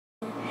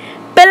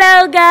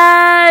Hello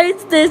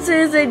guys, this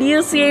is a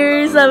new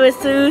series of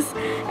Jesus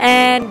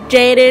and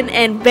Jaden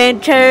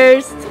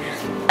Adventures.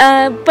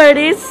 For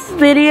this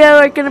video,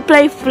 we're gonna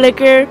play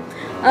Flicker.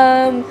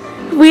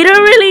 We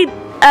don't really.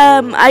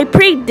 I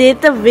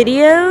pre-did the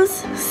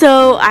videos,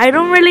 so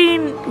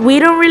we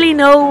don't really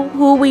know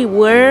who we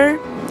were.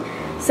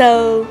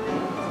 So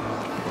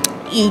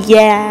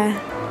yeah.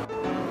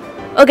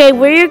 Okay,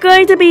 we're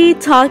going to be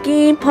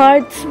talking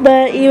parts,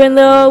 but even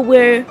though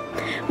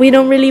we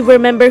don't really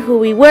remember who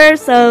we were,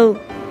 so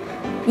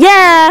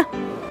yeah.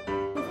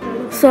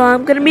 So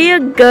I'm gonna be a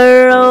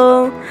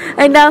girl,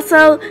 and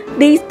also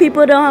these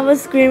people don't have a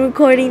screen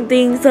recording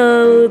thing,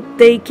 so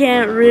they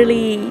can't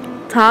really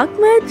talk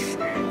much.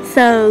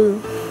 So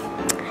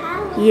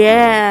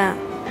yeah,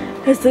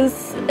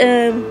 Jesus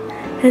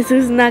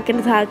is not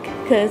gonna talk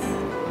because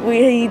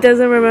he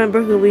doesn't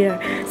remember who we are.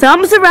 So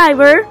I'm a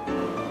survivor.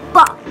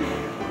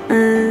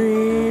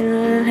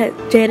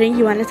 Jaden,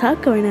 you want to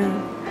talk or no?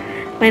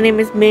 My name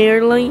is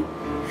Marilyn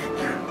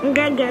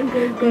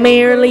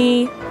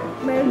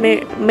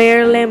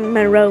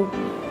Monroe.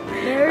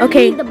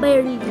 Okay,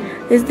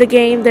 it's the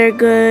game. They're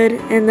good,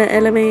 and the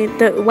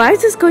element. Why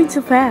is this going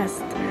so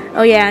fast?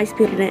 Oh yeah, I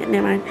speeded it.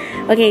 Never mind.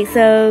 Okay,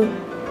 so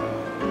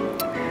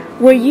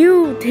were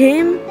you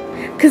Tim?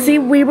 Cause see,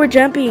 we were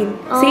jumping.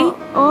 See?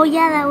 Oh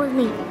yeah, that was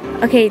me.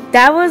 Okay,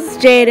 that was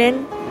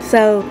Jaden.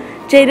 So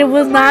Jaden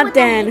was not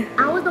Dan.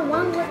 I was the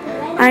one with the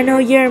red. I know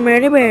you're a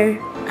murderer.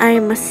 I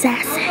am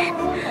assassin.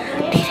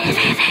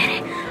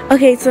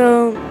 Okay,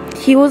 so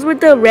he was with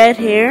the red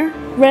hair.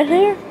 Red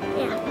hair?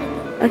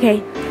 Yeah.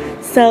 Okay,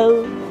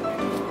 so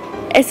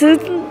we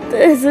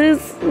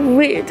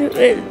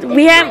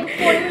have.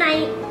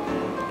 Fortnite.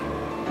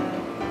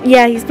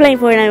 Yeah, he's playing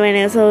Fortnite right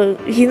now, so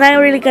he's not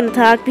really gonna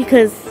talk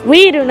because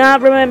we do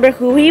not remember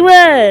who he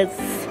was.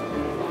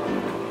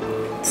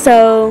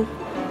 So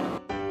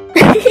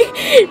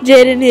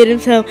Jaden hit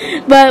himself,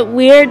 but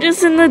we're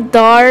just in the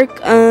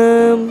dark.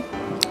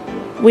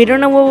 We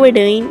don't know what we're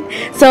doing.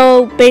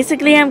 So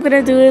basically, I'm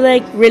gonna do it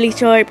like really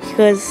short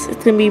because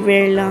it's gonna be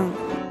very long.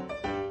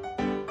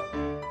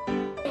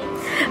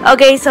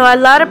 Okay, so a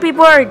lot of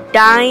people are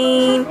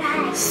dying.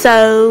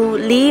 So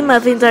Lee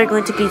muffins are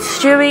going to be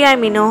distributed. I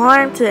mean, no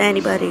harm to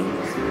anybody.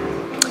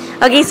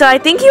 Okay, so I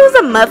think he was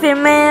a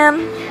muffin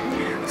man.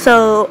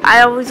 So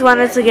I always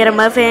wanted to get a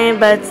muffin,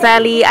 but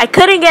sadly I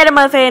couldn't get a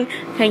muffin.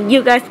 Can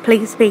you guys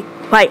please be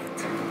quiet?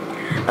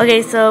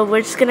 Okay, so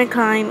we're just gonna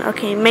climb.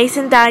 Okay,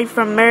 Mason died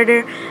from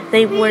murder.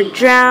 They were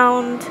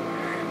drowned.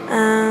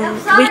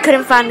 We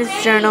couldn't find his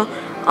journal.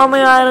 Oh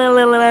my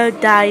god,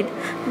 died,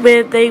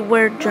 but they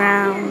were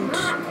drowned.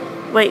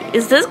 Wait,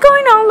 is this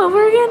going all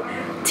over again?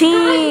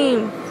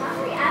 Team.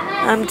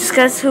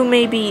 Discuss who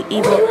may be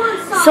evil.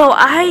 So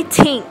I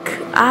think,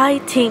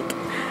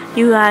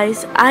 you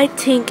guys, I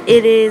think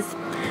it is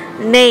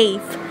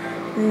Nave.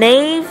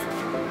 Nave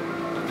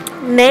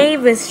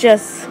is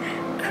just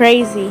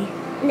crazy.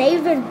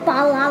 Nave is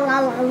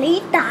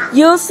balalalita.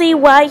 You'll see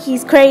why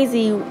he's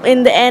crazy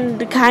in the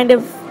end,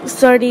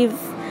 sort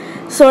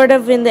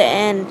of in the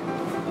end.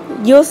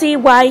 You'll see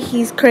why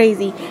he's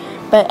crazy.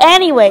 But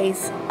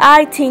anyways,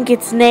 I think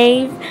it's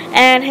Nave.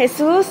 And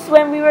Jesus,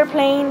 when we were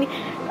playing,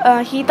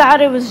 he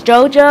thought it was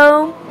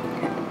JoJo.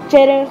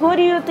 Jaden, who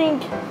do you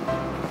think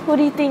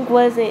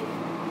was it?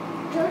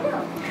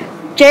 JoJo.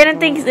 Jaden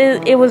thinks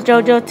it was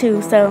JoJo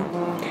too. So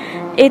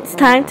it's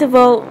time to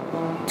vote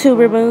to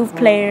remove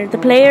player. The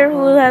player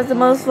who has the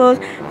most votes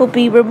will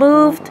be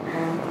removed.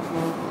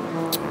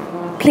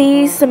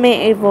 Please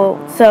submit a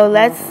vote. So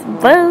let's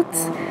vote.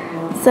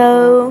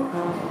 So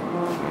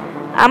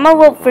I'm gonna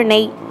vote for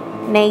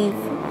Nave,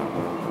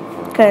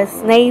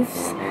 cause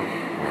Nave's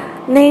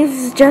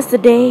just a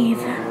Dave,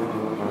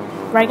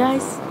 right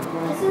guys?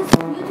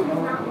 YouTube is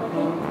not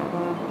working.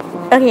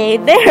 Okay,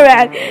 they're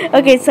right.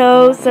 Okay,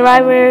 so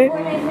Survivor.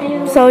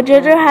 So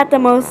JoJo had the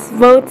most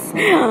votes.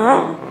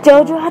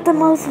 JoJo had the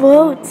most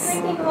votes.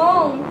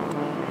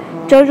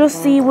 JoJo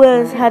C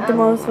had the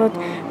most votes.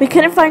 We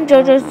couldn't find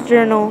JoJo's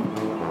journal.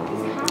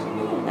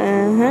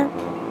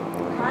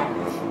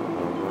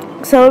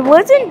 So it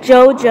wasn't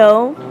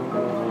JoJo.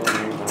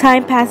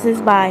 Time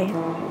passes by.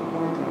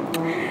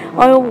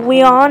 Well,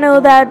 we all know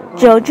that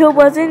JoJo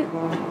wasn't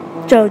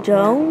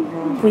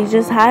JoJo. We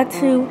just had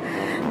to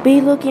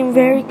be looking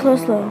very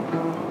closely.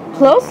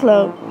 Flip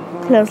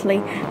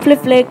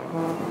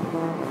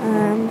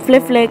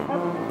flick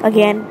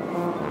again.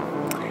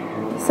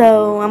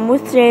 So I'm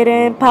with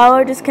Jaden.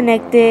 Power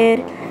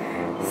disconnected.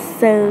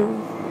 So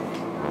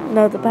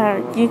no, the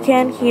power. You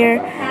can't hear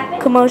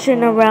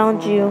commotion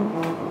around you.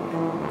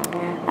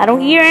 I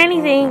don't hear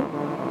anything.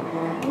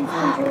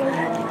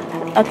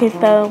 Okay,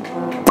 so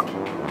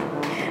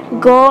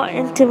go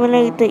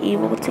intimidate the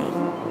evil team.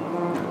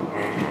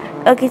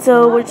 Okay,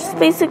 so we're just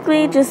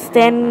basically just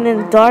standing in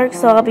the dark.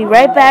 So I'll be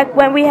right back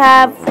when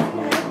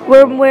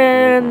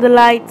the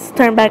lights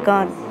turn back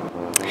on.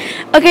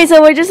 Okay,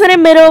 so we're just in the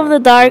middle of the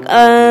dark.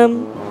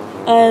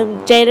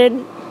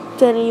 Jaden,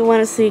 you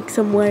want to speak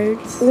some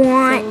words?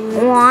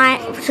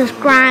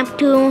 Subscribe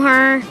to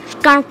her.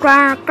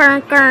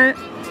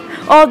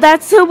 Oh,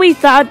 that's who we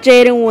thought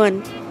Jaden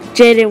won.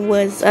 Jaden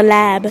was a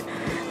lab.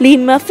 Lee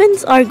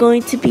muffins are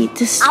going to be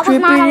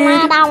distributed. I was not a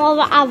lab, I was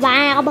a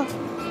lab.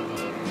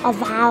 A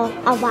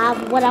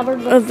lab, whatever.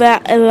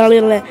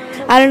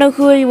 I don't know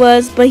who he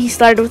was, but he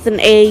started with an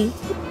A.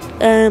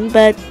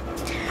 But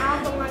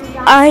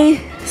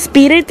I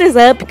speeded this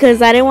up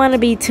because I didn't want to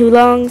be too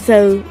long,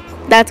 so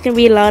that's going to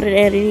be a lot of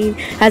editing,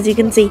 as you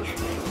can see.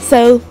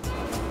 So,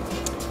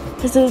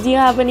 do you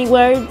have any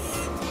words?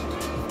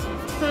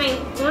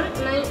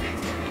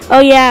 Oh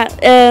yeah,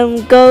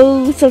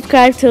 go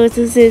subscribe to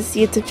his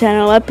YouTube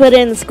channel. I put it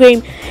in the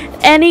screen.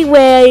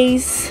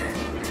 Anyways,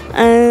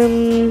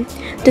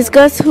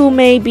 discuss who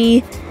may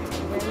be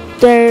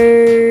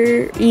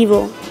their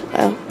evil.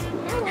 Oh.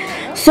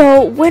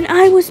 So when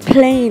I was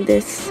playing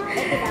this,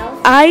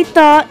 I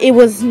thought it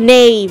was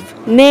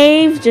Nave.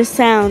 Nave just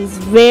sounds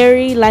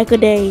very like a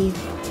Dave.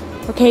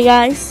 Okay,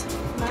 guys?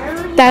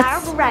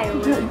 That's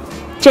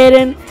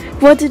Jaden.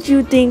 What did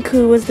you think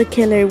who was the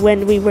killer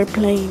when we were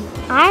playing?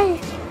 I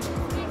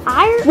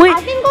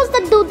think it was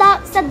the dude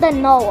that said the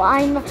no.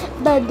 I'm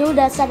the dude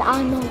that said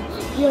I know.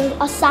 You're an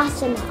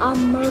assassin.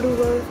 I'm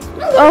murderer.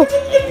 Oh,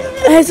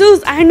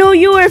 Jesus! I know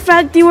you were. In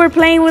fact, you were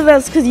playing with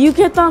us because you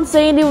kept on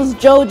saying it was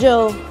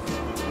JoJo.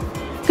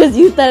 Because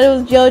you thought it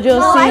was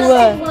JoJo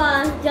Siwa. It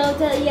was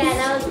JoJo. Yeah,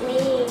 that was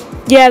me.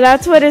 Yeah,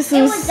 that's what it was.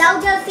 It was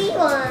JoJo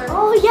Siwa.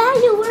 Oh yeah,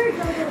 you were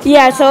JoJo.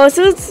 Yeah, so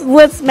Asus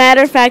was,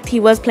 matter of fact, he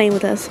was playing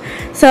with us.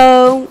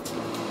 So,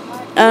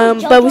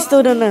 but we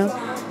still don't know.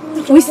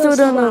 We still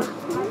don't know.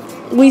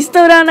 We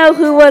still don't know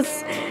who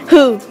was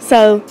who.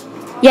 So,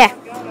 yeah.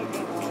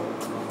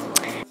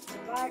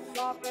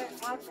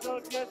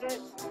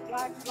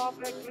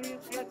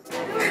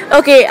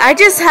 Okay, I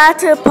just had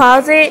to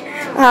pause it,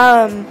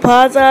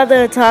 pause all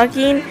the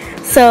talking,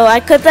 so I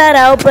cut that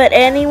out. But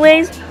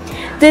anyways,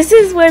 this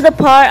is where the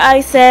part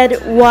I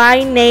said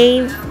why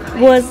Nave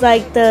was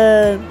like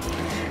the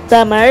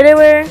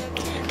murderer.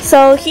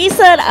 So he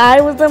said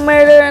I was the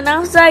murderer, and I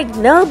was like,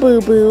 no,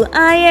 boo boo,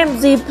 I am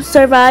the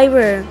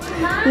survivor.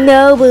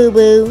 No, boo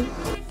boo.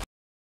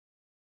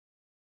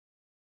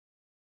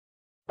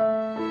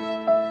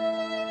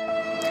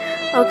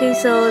 Okay,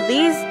 so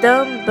these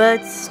dumb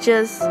butts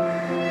just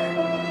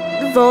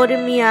voted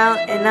me out,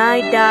 and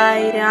I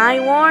died, and I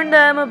warned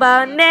them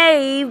about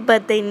Nave,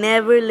 but they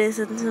never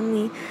listened to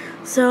me.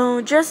 So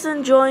just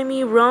enjoy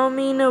me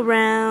roaming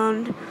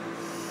around,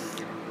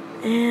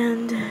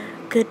 and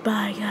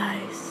goodbye,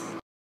 guys.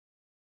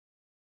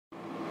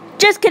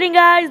 Just kidding,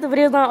 guys, the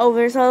video's not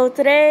over. So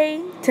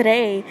today,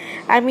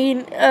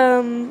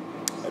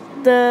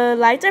 the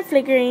lights are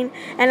flickering,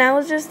 and I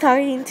was just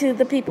talking to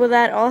the people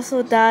that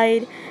also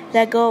died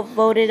that got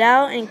voted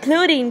out,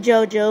 including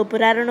JoJo,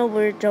 but I don't know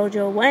where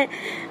JoJo went.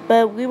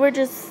 But we were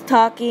just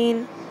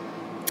talking,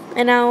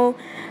 and now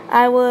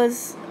I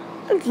was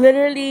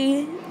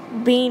literally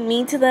being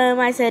mean to them.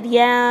 I said,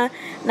 yeah,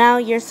 now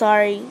you're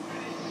sorry.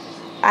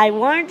 I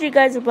warned you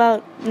guys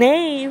about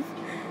Nave.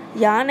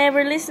 Y'all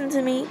never listened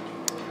to me.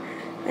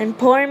 And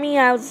poor me,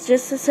 I was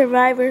just a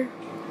survivor.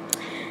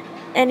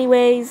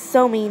 Anyways,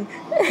 so mean.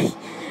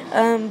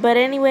 But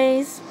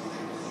anyways,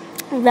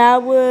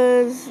 that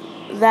was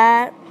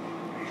that.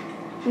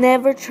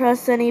 Never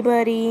trust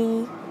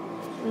anybody.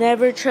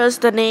 Never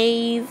trust a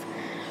Nave.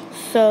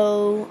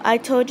 So I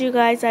told you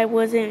guys it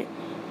wasn't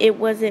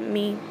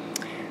me.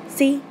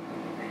 See?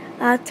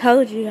 I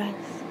told you guys.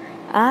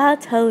 I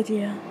told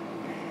you.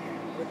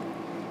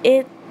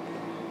 It's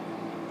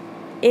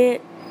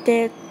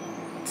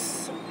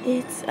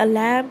a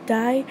lab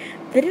die.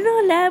 Didn't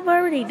a lab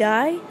already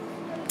die?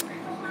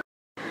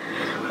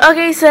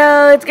 Okay,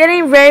 so it's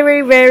getting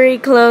very, very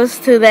close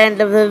to the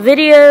end of the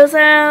videos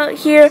out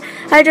here.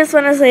 I just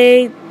want to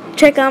say,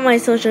 check out my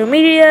social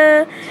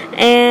media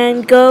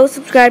and go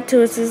subscribe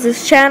to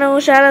Asus's channel.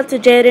 Shout out to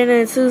Jaden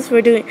and Asus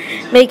for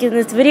making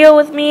this video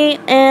with me.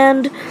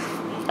 And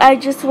I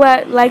just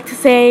would like to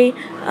say,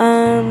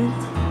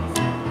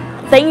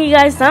 thank you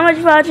guys so much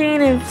for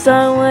watching, and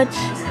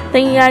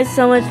thank you guys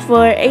so much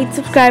for 8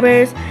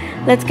 subscribers.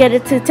 Let's get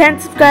it to 10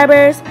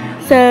 subscribers.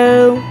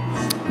 So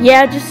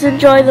yeah, just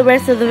enjoy the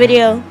rest of the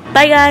video.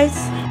 Bye, guys.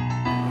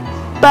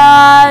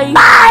 Bye.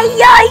 Bye.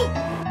 Yay.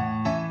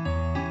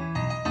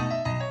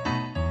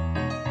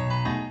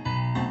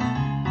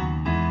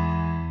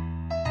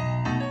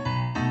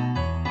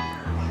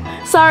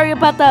 Sorry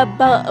about that.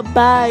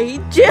 Bye.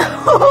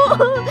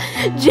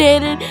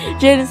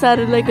 Jaden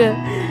sounded like a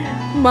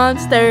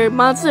monster.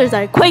 Monsters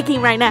are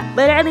quaking right now.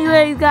 But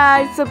anyways,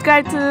 guys,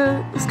 subscribe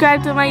to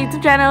my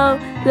YouTube channel,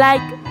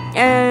 like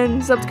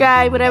and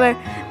subscribe, whatever.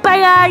 Bye,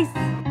 guys.